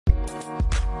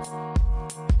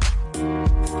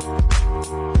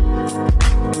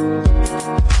What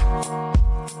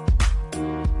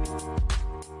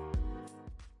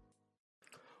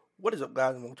is up,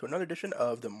 guys, and welcome to another edition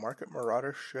of the Market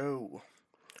Marauder Show.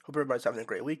 Hope everybody's having a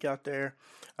great week out there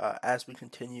as we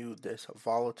continue this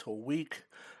volatile week.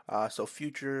 So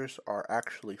futures are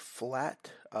actually flat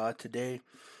today,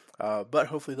 but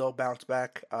hopefully they'll bounce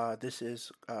back. This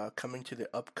is coming to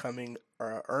the upcoming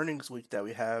earnings week that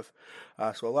we have.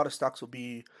 So a lot of stocks will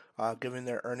be giving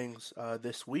their earnings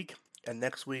this week and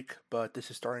next week, but this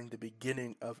is starting the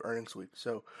beginning of earnings week.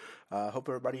 So hope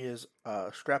everybody is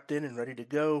strapped in and ready to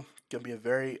go. Going to be a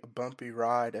very bumpy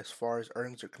ride as far as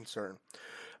earnings are concerned.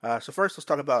 So first, let's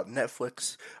talk about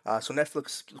Netflix. So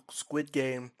Netflix Squid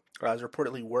Game is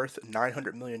reportedly worth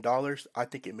 $900 million. I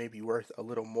think it may be worth a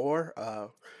little more. A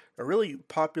really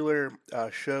popular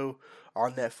show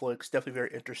on Netflix, definitely very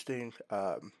interesting.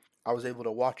 I was able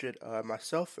to watch it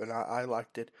myself, and I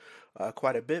liked it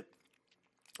quite a bit.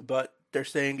 But they're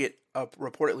saying it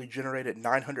reportedly generated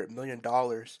 $900 million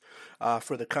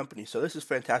for the company. So this is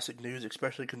fantastic news,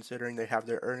 especially considering they have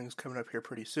their earnings coming up here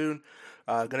pretty soon.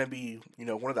 Going to be,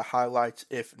 one of the highlights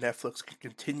if Netflix can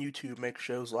continue to make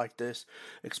shows like this,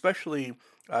 especially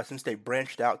since they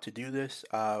branched out to do this.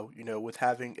 With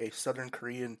having a Southern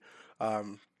Korean,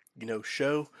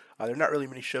 show. There are not really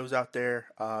many shows out there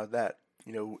that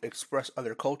express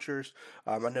other cultures.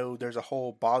 I know there's a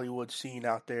whole Bollywood scene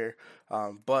out there,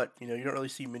 but you don't really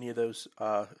see many of those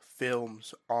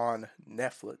films on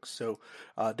Netflix. So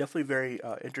definitely very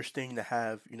interesting to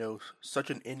have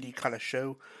such an indie kind of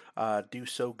show do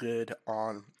so good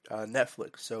on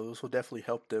Netflix. So this will definitely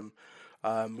help them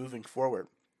moving forward.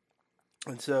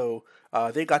 And so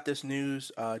they got this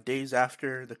news days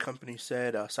after the company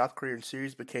said South Korean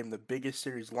series became the biggest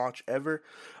series launch ever.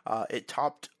 It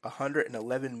topped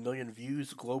 111 million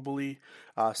views globally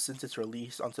since its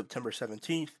release on September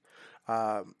 17th.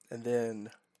 And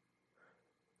then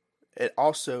it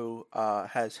also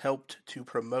has helped to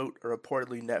promote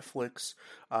reportedly Netflix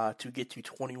to get to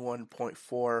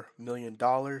 $21.4 million.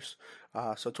 So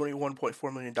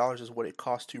 $21.4 million is what it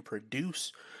cost to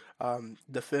produce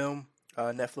the film.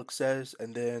 Netflix says,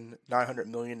 and then 900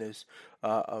 million is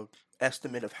a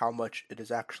estimate of how much it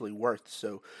is actually worth.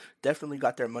 So definitely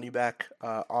got their money back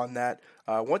on that.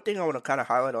 One thing I want to kind of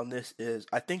highlight on this is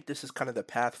I think this is kind of the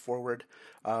path forward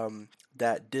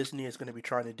that Disney is going to be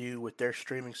trying to do with their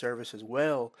streaming service as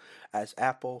well as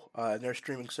Apple and their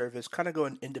streaming service, kind of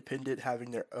going independent,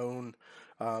 having their own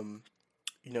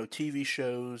TV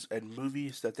shows and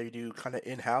movies that they do kind of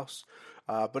in house.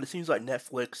 But it seems like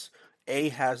Netflix A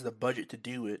has the budget to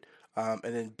do it, and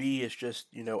then B is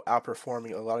just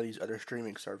outperforming a lot of these other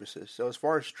streaming services. So as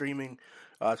far as streaming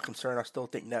is concerned, I still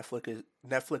think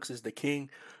Netflix is the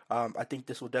king. I think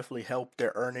this will definitely help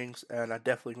their earnings, and I'm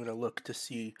definitely going to look to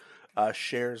see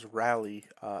shares rally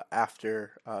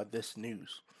after this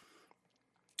news.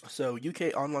 So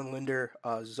UK online lender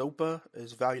Zopa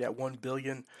is valued at 1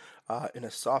 billion in a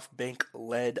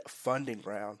SoftBank-led funding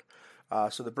round.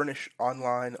 So the British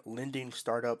online lending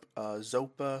startup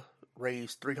Zopa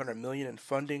raised 300 million in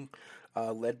funding,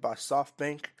 led by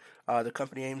SoftBank. The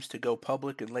company aims to go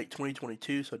public in late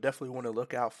 2022, so definitely want to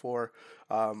look out for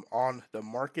on the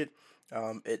market.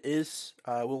 It is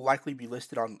will likely be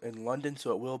listed in London,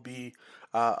 so it will be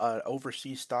an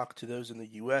overseas stock to those in the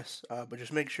U.S. But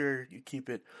just make sure you keep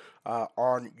it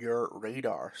on your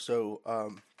radar. So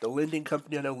the lending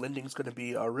company, I know lending is going to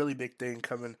be a really big thing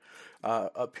coming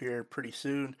up here pretty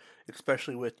soon,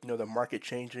 especially with the market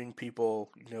changing, people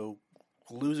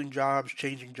losing jobs,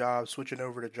 changing jobs, switching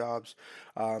over to jobs,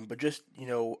 but just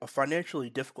a financially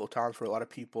difficult time for a lot of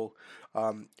people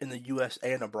in the U.S.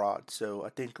 and abroad. So I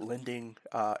think lending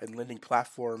and lending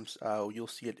platforms, you'll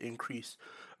see an increase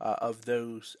of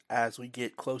those as we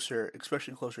get closer,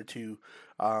 especially closer to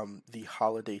the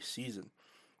holiday season.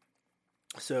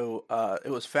 So it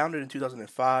was founded in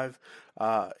 2005.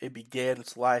 It began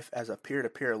its life as a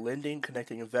peer-to-peer lending,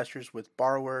 connecting investors with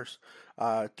borrowers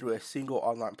through a single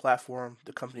online platform.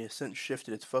 The company has since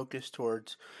shifted its focus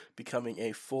towards becoming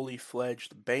a fully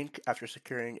fledged bank after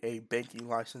securing a banking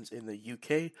license in the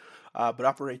UK, but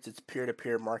operates its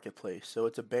peer-to-peer marketplace. So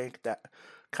it's a bank that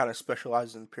kind of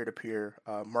specializes in peer-to-peer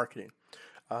marketing.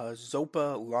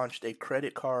 Zopa launched a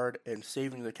credit card and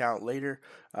savings account later,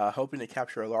 hoping to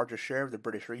capture a larger share of the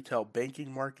British retail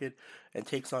banking market and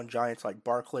takes on giants like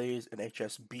Barclays and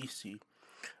HSBC.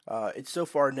 It's so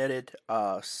far netted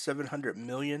 700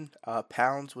 million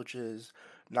pounds, which is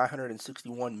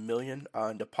 961 million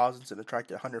in deposits and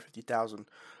attracted 150,000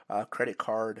 credit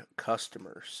card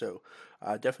customers. So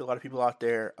definitely a lot of people out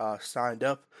there signed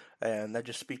up, and that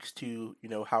just speaks to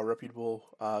how reputable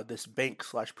this bank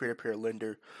slash peer-to-peer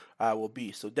lender will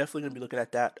be. So definitely going to be looking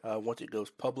at that once it goes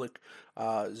public.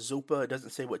 Zopa, it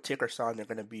doesn't say what ticker sign they're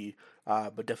going to be,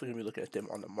 but definitely going to be looking at them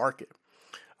on the market.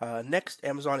 Next,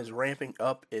 Amazon is ramping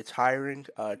up its hiring,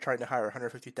 trying to hire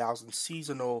 150,000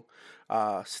 seasonal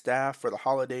staff for the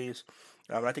holidays.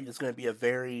 I think it's going to be a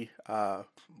very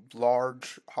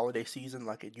large holiday season,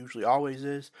 like it usually always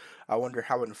is. I wonder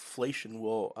how inflation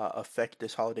will affect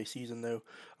this holiday season, though.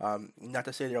 Not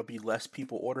to say there'll be less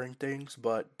people ordering things,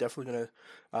 but definitely going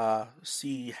to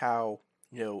see how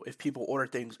if people order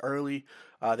things early,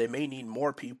 they may need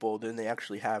more people than they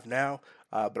actually have now.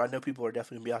 But I know people are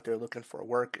definitely going to be out there looking for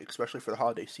work, especially for the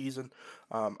holiday season.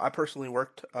 I personally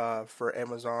worked for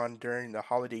Amazon during the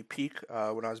holiday peak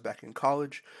when I was back in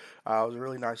college. It was a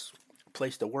really nice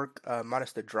place to work,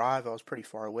 minus the drive. I was pretty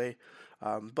far away,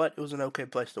 but it was an okay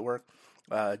place to work.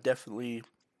 Definitely,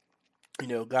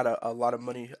 got a lot of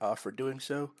money for doing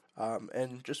so,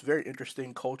 and just very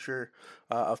interesting culture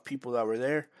of people that were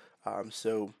there.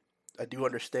 So I do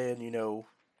understand,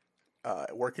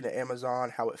 working at Amazon,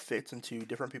 how it fits into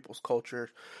different people's cultures.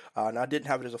 And I didn't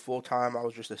have it as a full time. I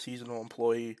was just a seasonal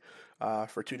employee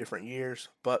for 2 different years,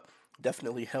 but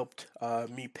definitely helped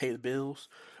me pay the bills,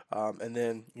 and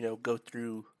then go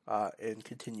through and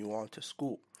continue on to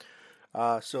school.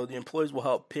 So the employees will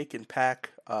help pick and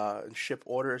pack and ship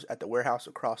orders at the warehouse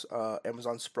across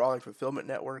Amazon's sprawling fulfillment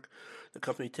network. The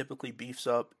company typically beefs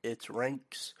up its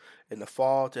ranks in the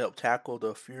fall to help tackle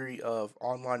the fury of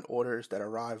online orders that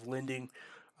arrive lending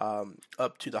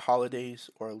up to the holidays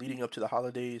or leading up to the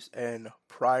holidays and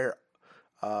prior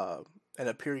uh, and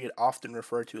a period often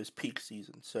referred to as peak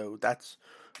season. So that's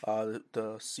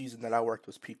the season that I worked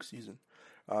was peak season.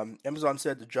 Amazon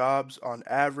said the jobs on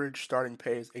average starting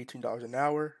pay is $18 an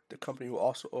hour. The company will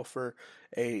also offer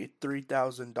a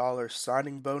 $3,000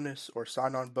 signing bonus or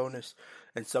sign on bonus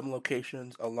in some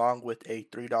locations, along with a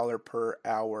 $3 per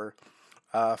hour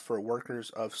for workers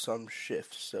of some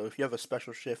shifts. So if you have a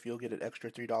special shift, you'll get an extra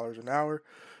 $3 an hour,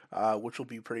 which will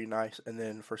be pretty nice. And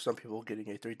then for some people, getting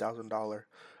a $3,000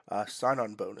 sign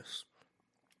on bonus.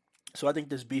 So I think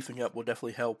this beefing up will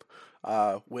definitely help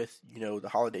with the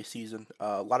holiday season.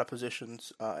 A lot of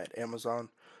positions at Amazon,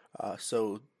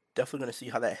 so definitely going to see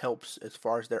how that helps as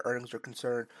far as their earnings are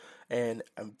concerned, and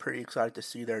I'm pretty excited to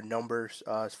see their numbers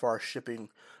as far as shipping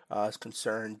is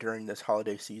concerned during this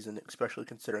holiday season, especially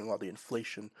considering all the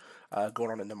inflation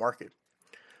going on in the market.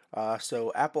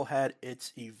 So Apple had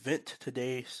its event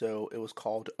today, so it was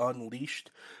called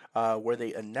Unleashed, where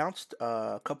they announced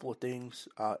a couple of things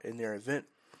in their event.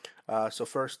 So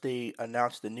first, they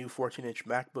announced the new 14-inch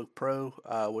MacBook Pro,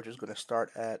 which is going to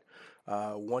start at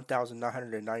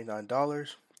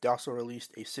 $1,999. They also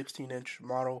released a 16-inch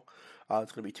model.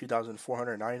 It's going to be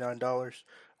 $2,499,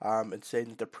 and saying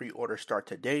that the pre-order start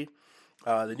today.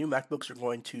 The new MacBooks are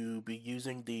going to be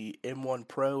using the M1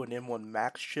 Pro and M1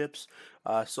 Max chips.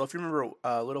 So if you remember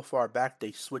a little far back,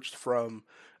 they switched from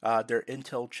their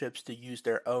Intel chips to use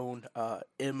their own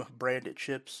M branded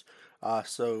chips.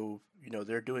 So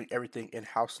they're doing everything in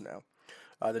house now.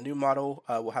 The new model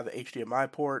will have an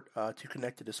HDMI port to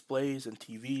connect to displays and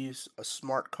TVs, a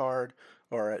smart card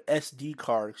or an SD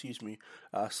card, excuse me,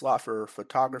 slot for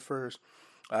photographers.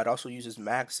 It also uses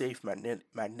MagSafe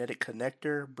magnetic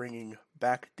connector, bringing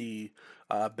back the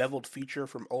beveled feature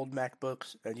from old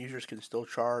MacBooks, and users can still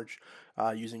charge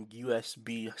using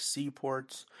USB-C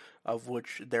ports, of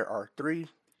which there are three,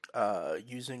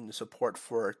 using the support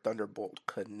for Thunderbolt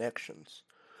connections.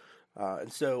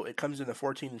 And so it comes in the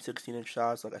 14 and 16 inch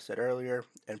size, like I said earlier,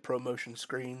 and ProMotion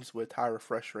screens with high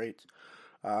refresh rates.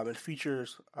 And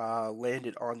features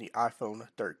landed on the iPhone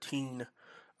 13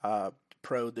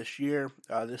 Pro this year.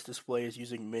 This display is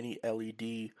using mini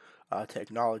LED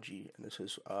technology, and this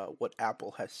is what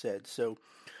Apple has said. So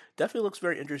definitely looks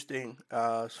very interesting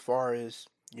as far as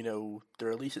the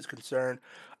release is concerned.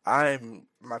 I'm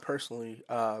my personally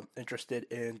interested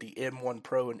in the M1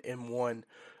 Pro and M1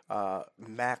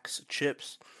 Max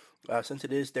chips, since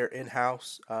it is their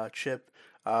in-house chip.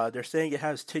 They're saying it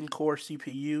has 10 core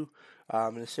CPU,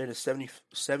 and it's saying it's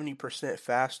 70%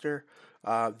 faster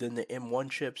than the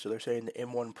M1 chip. So they're saying the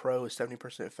M1 Pro is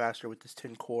 70% faster with this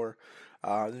 10 core.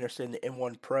 Then they're saying the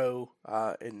M1 Pro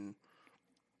and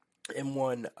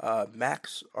M1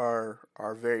 Max are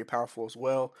very powerful as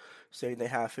well, saying they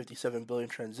have 57 billion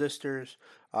transistors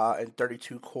and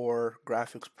 32 core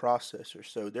graphics processors.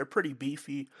 So they're pretty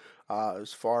beefy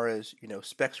as far as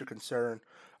specs are concerned.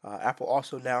 Apple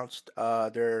also announced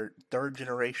their third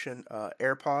generation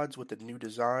AirPods with the new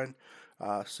design.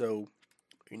 So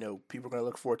people are going to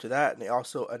look forward to that. And they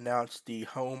also announced the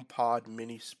HomePod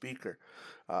mini speaker.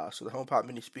 So the HomePod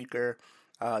mini speaker,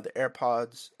 the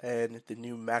AirPods, and the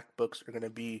new MacBooks are going to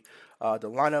be the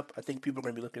lineup. I think people are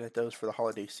going to be looking at those for the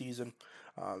holiday season.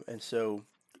 And so,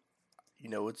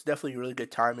 it's definitely really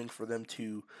good timing for them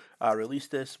to release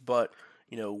this. But,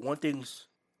 one thing's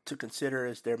to consider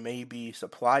is there may be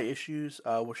supply issues,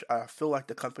 which I feel like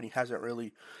the company hasn't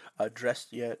really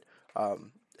addressed yet.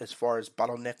 As far as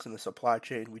bottlenecks in the supply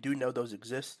chain, we do know those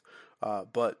exist,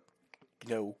 but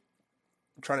you know,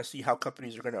 I'm trying to see how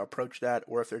companies are going to approach that,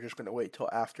 or if they're just going to wait till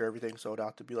after everything's sold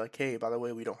out to be like, hey, by the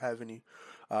way, we don't have any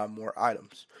more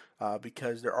items,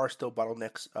 because there are still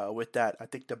bottlenecks with that. I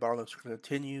think the bottlenecks are going to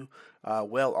continue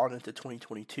well on into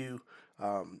 2022,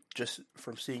 just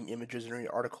from seeing images and reading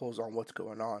articles on what's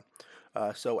going on.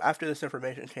 So after this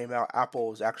information came out,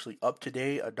 Apple is actually up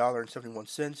today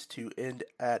 $1.71 to end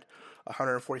at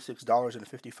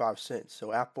 $146.55.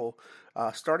 So Apple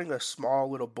starting a small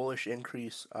little bullish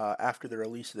increase after the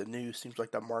release of the news. Seems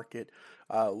like the market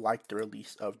liked the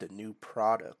release of the new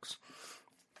products.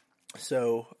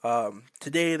 So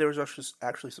today there was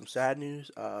actually some sad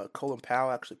news. Colin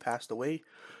Powell actually passed away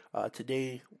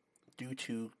today due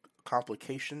to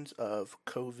complications of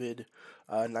COVID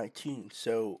 19.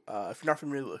 So, if you're not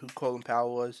familiar with who Colin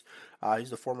Powell was, he's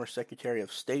the former Secretary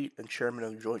of State and Chairman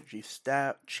of the Joint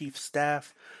Chief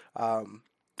Staff,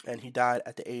 and he died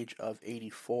at the age of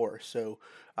 84. So,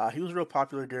 he was real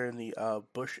popular during the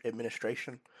Bush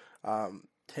administration.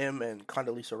 Him and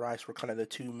Condoleezza Rice were kind of the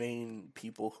two main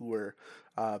people who were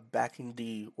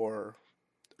backing or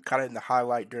kind of in the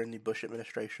highlight during the Bush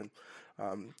administration.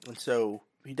 And so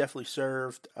he definitely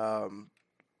served,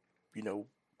 you know,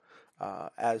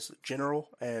 as general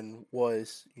and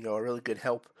was, a really good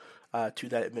help to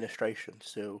that administration.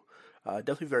 So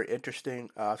definitely very interesting.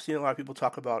 I've seen a lot of people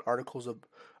talk about articles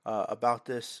about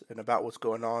this and about what's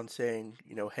going on, saying,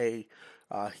 hey,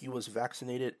 he was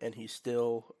vaccinated and he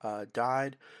still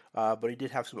died, but he did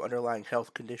have some underlying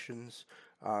health conditions.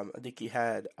 I think he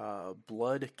had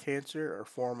blood cancer or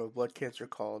form of blood cancer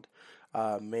called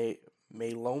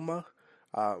myeloma.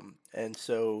 And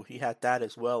so he had that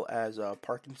as well as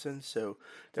Parkinson's. So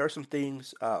there are some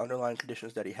things, underlying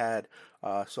conditions that he had.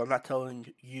 So I'm not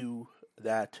telling you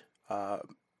that,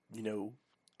 you know,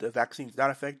 the vaccine's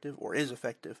not effective or is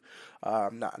effective. I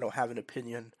don't have an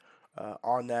opinion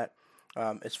on that.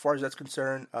 As far as that's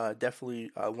concerned,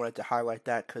 definitely wanted to highlight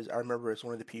that because I remember as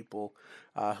one of the people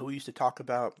who we used to talk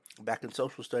about back in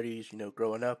social studies,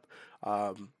 growing up,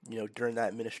 during that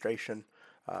administration,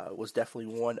 was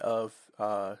definitely one of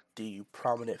the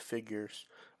prominent figures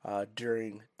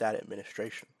during that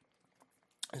administration.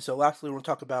 And so, lastly, we're going to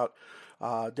talk about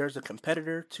there's a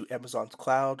competitor to Amazon's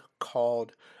cloud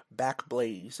called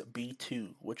Backblaze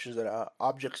B2, which is an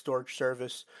object storage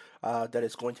service that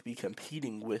is going to be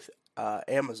competing with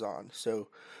Amazon. So,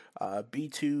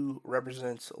 B2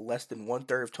 represents less than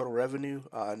 1/3 of total revenue,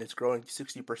 and it's growing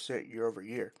 60% year over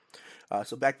year.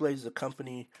 So Backblaze is a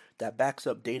company that backs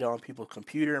up data on people's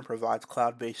computer and provides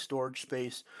cloud-based storage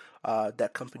space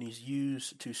that companies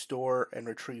use to store and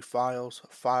retrieve files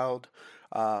filed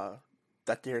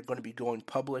that they're going to be going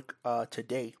public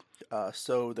today.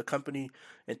 So the company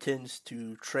intends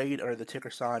to trade under the ticker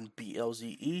sign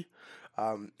BLZE.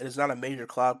 It is not a major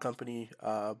cloud company,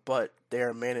 but they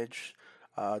are managed.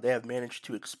 They have managed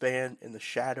to expand in the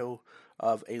shadow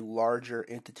of a larger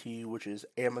entity, which is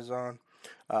Amazon,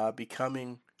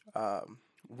 becoming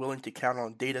willing to count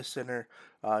on data center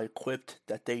equipped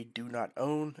that they do not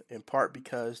own, in part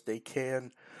because they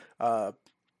can uh,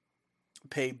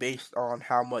 pay based on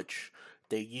how much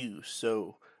they use.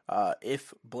 So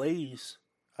if Blaze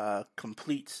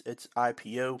completes its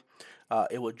IPO,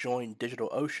 it would join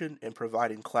DigitalOcean in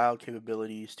providing cloud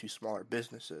capabilities to smaller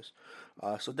businesses.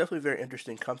 So definitely a very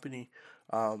interesting company.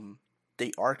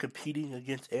 They are competing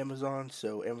against Amazon,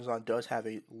 so Amazon does have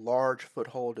a large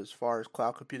foothold as far as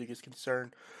cloud computing is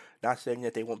concerned. Not saying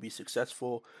that they won't be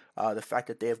successful. The fact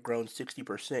that they have grown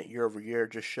 60% year over year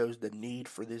just shows the need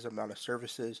for this amount of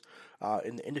services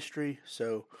in the industry.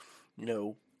 So, you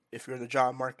know, if you're in the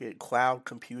job market, cloud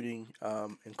computing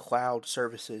and cloud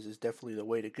services is definitely the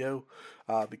way to go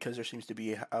because there seems to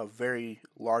be a very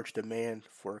large demand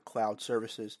for cloud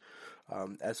services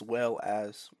as well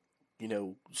as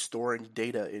storing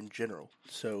data in general.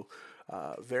 So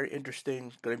very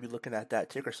interesting. Going to be looking at that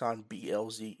ticker sign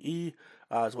BLZE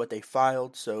is what they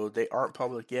filed. So they aren't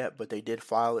public yet, but they did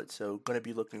file it. So going to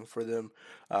be looking for them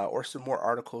or some more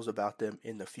articles about them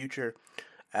in the future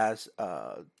as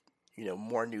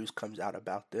more news comes out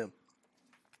about them.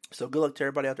 So good luck to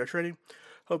everybody out there trading.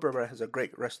 Hope everybody has a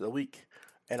great rest of the week,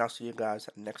 and I'll see you guys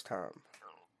next time.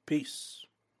 Peace.